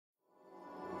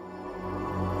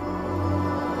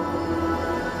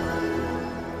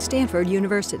Stanford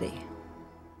University.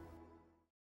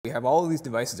 We have all of these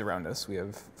devices around us. We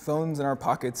have phones in our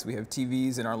pockets, we have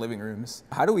TVs in our living rooms.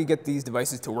 How do we get these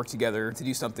devices to work together to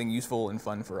do something useful and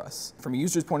fun for us? From a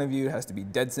user's point of view, it has to be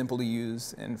dead simple to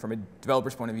use, and from a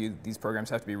developer's point of view, these programs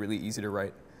have to be really easy to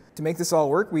write. To make this all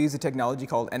work, we use a technology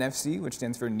called NFC, which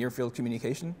stands for Near Field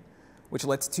Communication, which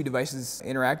lets two devices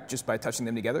interact just by touching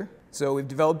them together. So we've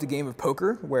developed a game of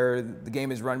poker where the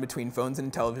game is run between phones and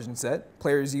a television set.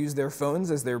 Players use their phones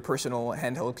as their personal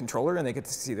handheld controller, and they get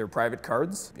to see their private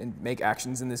cards and make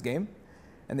actions in this game.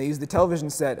 And they use the television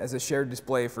set as a shared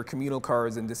display for communal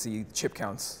cards and to see chip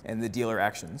counts and the dealer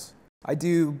actions. I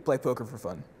do play poker for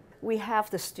fun. We have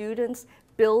the students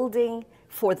building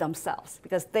for themselves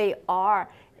because they are,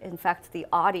 in fact, the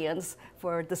audience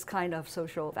for this kind of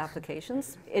social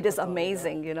applications. It is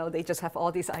amazing, you know, they just have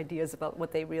all these ideas about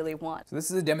what they really want. So this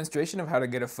is a demonstration of how to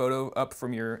get a photo up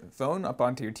from your phone up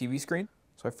onto your TV screen.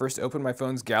 So I first open my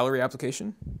phone's gallery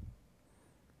application,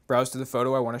 browse to the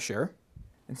photo I want to share,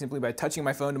 and simply by touching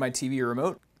my phone to my TV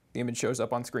remote, the image shows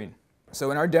up on screen. So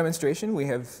in our demonstration, we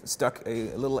have stuck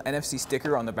a little NFC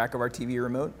sticker on the back of our TV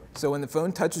remote. So when the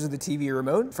phone touches the TV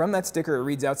remote, from that sticker it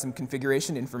reads out some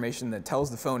configuration information that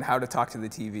tells the phone how to talk to the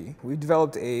TV. We've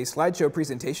developed a slideshow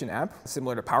presentation app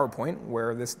similar to PowerPoint,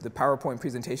 where the PowerPoint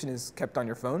presentation is kept on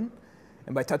your phone.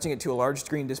 And by touching it to a large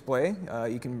screen display,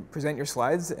 you can present your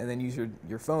slides and then use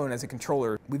your phone as a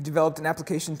controller. We've developed an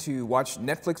application to watch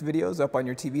Netflix videos up on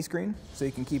your TV screen, so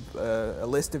you can keep a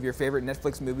list of your favorite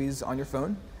Netflix movies on your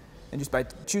phone. And just by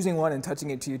choosing one and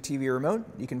touching it to your TV remote,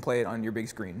 you can play it on your big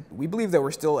screen. We believe that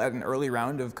we're still at an early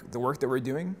round of the work that we're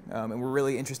doing, and we're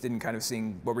really interested in kind of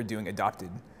seeing what we're doing adopted.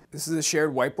 This is a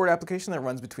shared whiteboard application that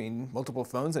runs between multiple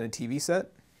phones and a TV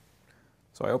set.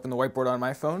 So I open the whiteboard on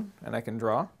my phone, and I can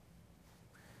draw.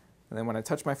 And then when I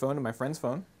touch my phone to my friend's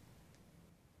phone.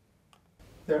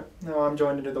 There, now I'm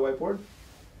joined into the whiteboard.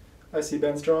 I see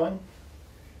Ben's drawing,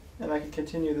 and I can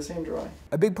continue the same drawing.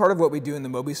 A big part of what we do in the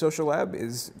Mobi Social Lab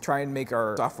is try and make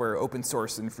our software open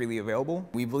source and freely available.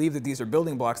 We believe that these are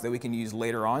building blocks that we can use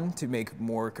later on to make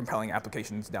more compelling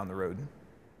applications down the road.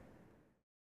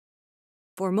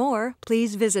 For more,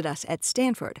 please visit us at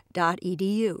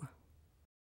stanford.edu.